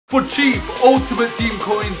For cheap Ultimate Team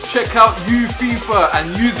coins, check out FIFA and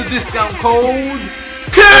use the discount code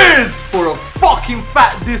Kizz for a fucking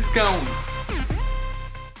fat discount.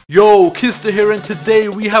 Yo, Kizz here, and today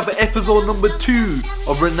we have episode number 2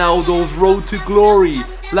 of Ronaldo's Road to Glory.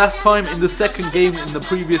 Last time in the second game in the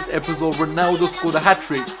previous episode, Ronaldo scored a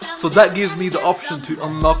hat-trick, so that gives me the option to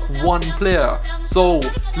unlock one player. So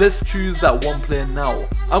let's choose that one player now.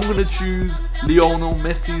 I'm gonna choose Lionel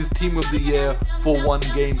Messi's Team of the Year for one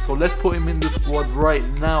game, so let's put him in the squad right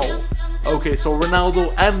now. Okay, so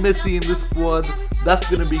Ronaldo and Messi in the squad, that's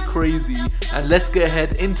gonna be crazy. And let's get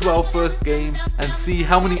ahead into our first game and see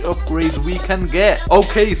how many upgrades we can get.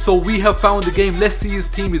 Okay, so we have found the game. Let's see his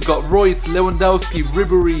team. He's got Royce, Lewandowski,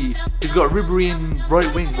 Ribery. He's got Ribery in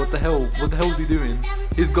right wing. What the hell is he doing?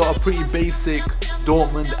 He's got a pretty basic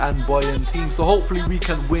Dortmund and Bayern team, so hopefully we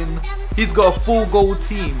can win. He's got a full gold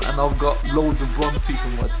team and I've got loads of bronze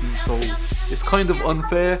people in my team, so it's kind of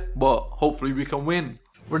unfair, but hopefully we can win.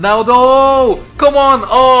 Ronaldo! Come on!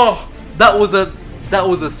 Oh! That was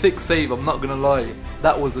a sick save, I'm not gonna lie.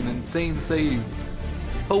 That was an insane save.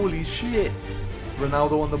 Holy shit. It's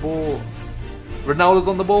Ronaldo on the ball. Ronaldo's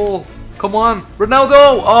on the ball. Come on!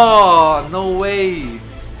 Ronaldo! Oh, no way.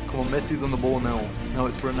 Come on, Messi's on the ball now. Now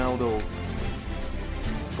it's Ronaldo.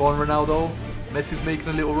 Go on, Ronaldo. Messi's making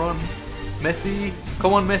a little run. Messi.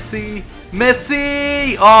 Come on, Messi.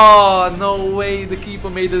 Messi! Oh, no way. The keeper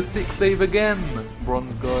made a sick save again.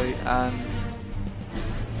 Bronze guy and...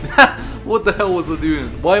 What the hell was I doing?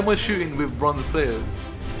 Why am I shooting with bronze players?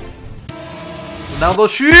 Ronaldo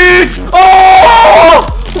shoot! Oh!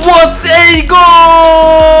 What a goal!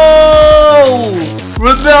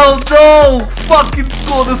 Ronaldo fucking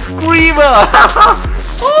scored a screamer!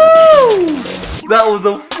 That was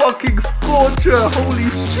a fucking scorcher! Holy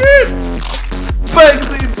shit! Bangs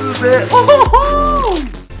into the net! Oh!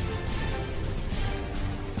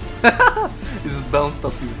 He just bounced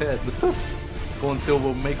off his head. Go on,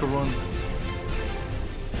 Silva, make a run.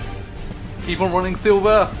 Keep on running,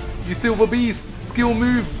 Silva. You Silva beast. Skill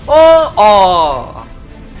move. Oh! Oh!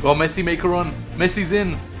 Go on, Messi, make a run. Messi's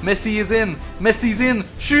in. Messi is in. Messi's in.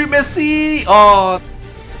 Shoot, Messi! Oh!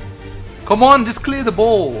 Come on, just clear the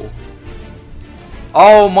ball.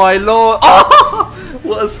 Oh my lord. Oh!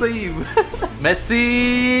 What a save.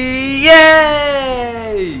 Messi!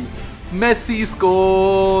 Yay! Messi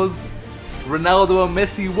scores. Ronaldo and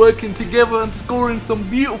Messi working together and scoring some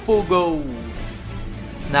beautiful goals.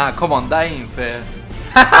 Nah, come on, that ain't fair.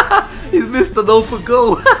 He's missed an open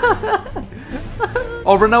goal.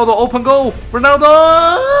 Oh, Ronaldo, open goal.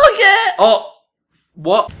 Ronaldo! Yeah! Oh,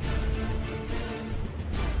 what?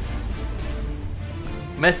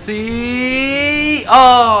 Messi!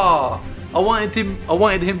 Oh! I wanted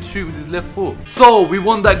him to shoot with his left foot. So we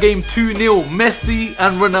won that game 2-0. Messi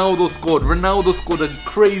and Ronaldo scored. Ronaldo scored a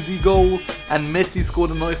crazy goal and Messi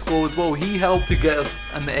scored a nice goal as well. He helped to get us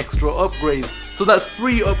an extra upgrade. So that's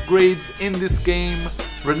 3 upgrades in this game.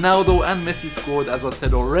 Ronaldo and Messi scored, as I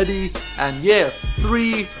said already, and yeah,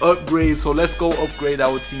 3 upgrades, so let's go upgrade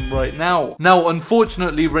our team right now. Now,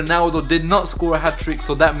 unfortunately, Ronaldo did not score a hat-trick,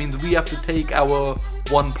 so that means we have to take our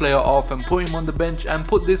one player off and put him on the bench and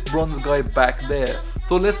put this bronze guy back there.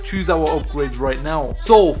 So let's choose our upgrades right now.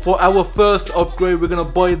 So for our first upgrade, we're gonna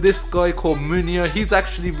buy this guy called Munir. He's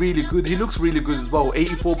actually really good. He looks really good as well.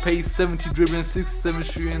 84 pace, 70 dribbling, 67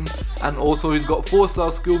 shooting, and also he's got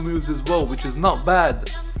 4-star skill moves as well, which is not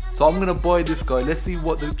bad. So I'm gonna buy this guy. Let's see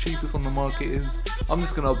what the cheapest on the market is. I'm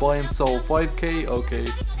just gonna buy him. So 5k, okay,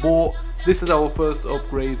 bought. This is our first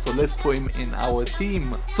upgrade, so let's put him in our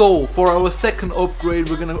team. So for our second upgrade,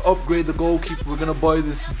 we're gonna upgrade the goalkeeper. We're gonna buy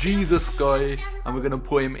this Jesus guy and we're gonna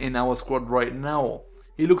put him in our squad right now.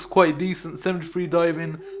 He looks quite decent. 73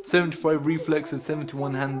 diving, 75 reflexes,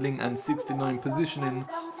 71 handling and 69 positioning.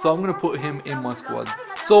 So I'm gonna put him in my squad.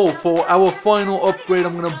 So for our final upgrade,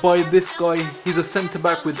 I'm gonna buy this guy. He's a centre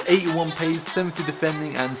back with 81 pace, 70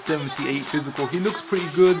 defending and 78 physical. He looks pretty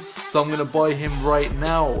good, so I'm gonna buy him right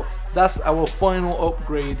now. That's our final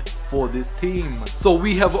upgrade for this team. So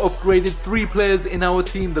we have upgraded 3 players in our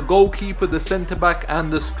team: the goalkeeper, the centre back and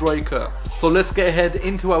the striker. So let's get ahead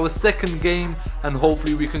into our second game and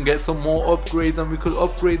hopefully we can get some more upgrades and we could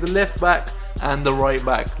upgrade the left back and the right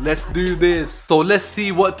back. Let's do this. So let's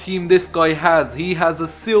see what team this guy has. He has a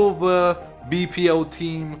silver BPL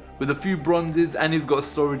team with a few bronzes and he's got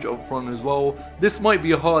storage up front as well. This might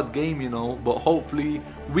be a hard game, you know, but hopefully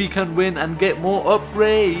we can win and get more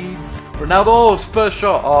upgrades. Ronaldo's first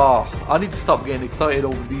shot. Oh, I need to stop getting excited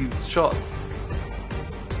over these shots.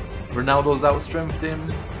 Ronaldo's outstrengthed him.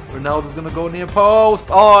 Ronaldo's gonna go near post.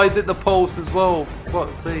 Oh, he's at the post as well, for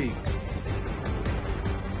fuck's sake.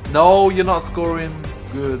 No, you're not scoring.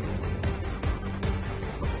 good.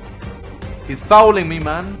 He's fouling me,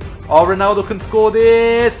 man. Oh, Ronaldo can score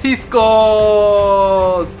this. He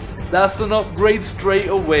scores. That's an upgrade straight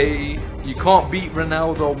away. You can't beat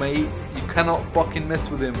Ronaldo, mate. You cannot fucking mess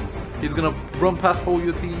with him. He's gonna run past all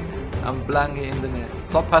your team and blang it in the net.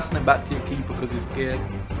 Stop passing it back to your keeper because you're scared.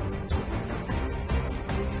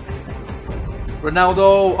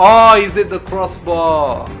 Ronaldo. Oh, he's hit the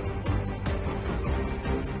crossbar.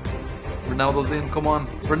 Ronaldo's in. Come on.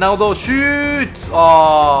 Ronaldo, shoot.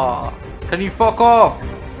 Oh, can you fuck off?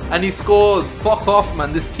 And he scores. Fuck off,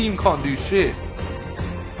 man. This team can't do shit.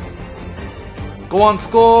 Go on,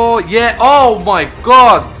 score. Yeah. Oh, my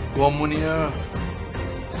God. Go on, Munir.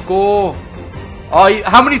 Score. Oh,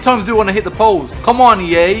 how many times do you want to hit the post? Come on,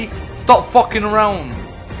 EA. Stop fucking around.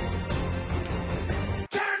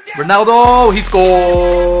 Ronaldo, he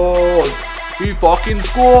scores. He fucking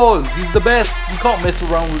scores. He's the best. You can't mess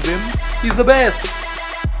around with him. He's the best.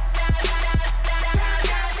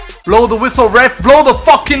 Blow the whistle, ref. Blow the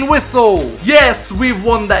fucking whistle. Yes, we've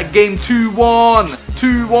won that game 2-1.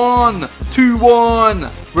 2-1. 2-1.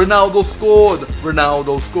 Ronaldo scored.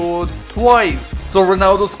 Ronaldo scored twice. So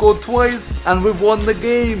Ronaldo scored twice and we've won the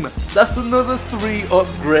game. That's another 3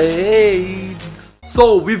 upgrades.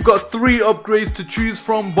 So we've got 3 upgrades to choose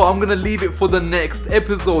from, but I'm going to leave it for the next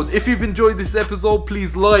episode. If you've enjoyed this episode,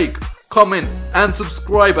 please like, comment and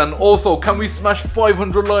subscribe. And also, can we smash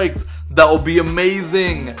 500 likes? That'll be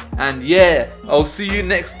amazing. And yeah, I'll see you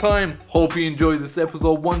next time. Hope you enjoyed this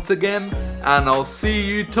episode once again, and I'll see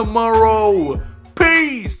you tomorrow.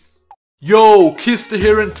 Peace. Yo, Kizz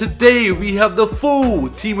here, and today we have the full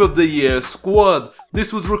Team of the Year squad.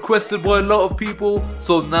 This was requested by a lot of people,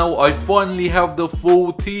 so now I finally have the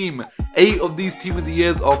full team. 8 of these Team of the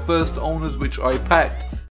Years are first owners which I packed.